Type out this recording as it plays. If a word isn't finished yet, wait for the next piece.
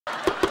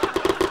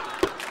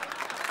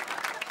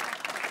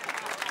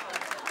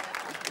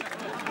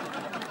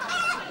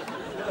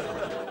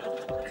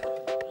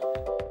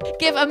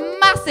give a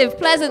massive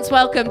Pleasance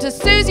welcome to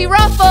Suzi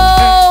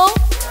Ruffell.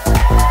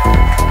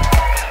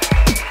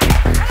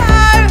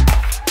 Hello.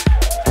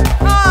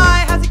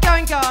 Hi, how's it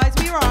going, guys?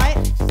 Are you all right?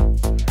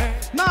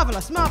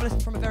 Marvellous,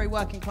 marvellous. From a very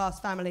working class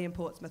family in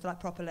Portsmouth, like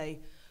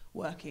properly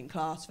working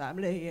class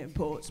family in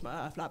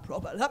Portsmouth, like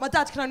proper. Like my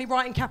dad can only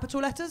write in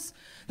capital letters.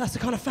 That's the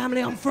kind of family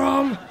I'm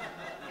from.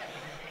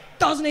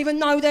 Doesn't even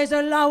know there's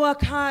a lower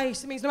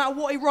case. It means no matter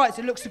what he writes,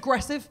 it looks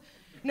aggressive.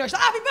 You know, it's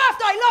like, happy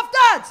birthday, love,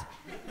 Dad!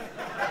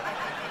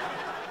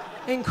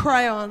 In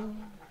crayon.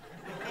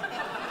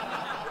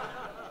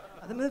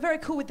 They're very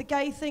cool with the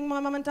gay thing, my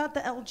mum and dad,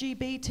 the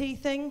LGBT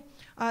thing.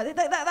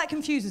 That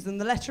confuses them,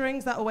 the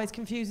letterings, that always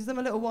confuses them.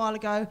 A little while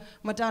ago,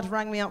 my dad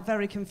rang me up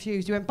very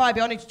confused. He went,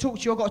 baby, I need to talk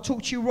to you, I've got to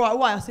talk to you right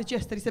away. I said,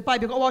 yes, Dad. He said,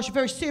 baby, I've got to ask you a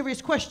very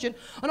serious question,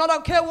 and I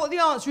don't care what the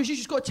answer is, you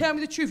just got to tell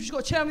me the truth, you just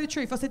got to tell me the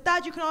truth. I said,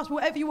 Dad, you can ask me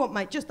whatever you want,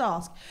 mate, just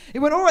ask. He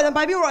went, all right then,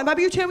 baby,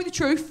 you tell me the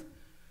truth.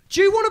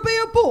 Do you want to be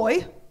a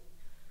boy?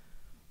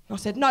 I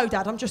said, no,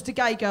 Dad, I'm just a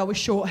gay girl with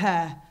short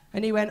hair.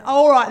 And he went,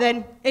 all right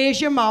then,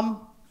 here's your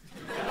mum.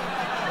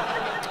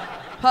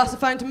 Pass the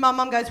phone to mum,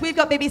 mum goes, we've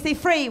got BBC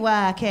Three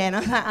working. I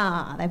was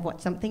like, they've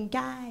watched something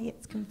gay,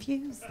 it's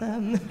confused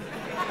them.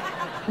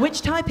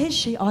 Which type is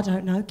she? I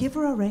don't know, give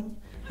her a ring.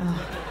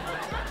 Oh.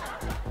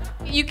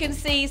 You can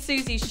see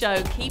Suzi's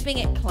show, Keeping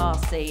It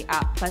Classy,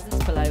 at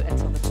Pleasance Below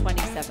until the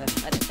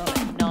 27th, and it's on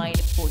at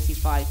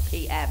 9:45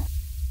 p.m.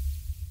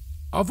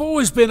 I've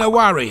always been a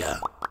worrier.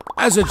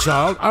 As a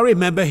child, I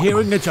remember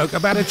hearing a joke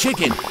about a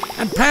chicken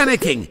and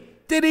panicking.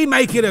 Did he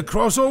make it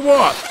across or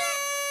what?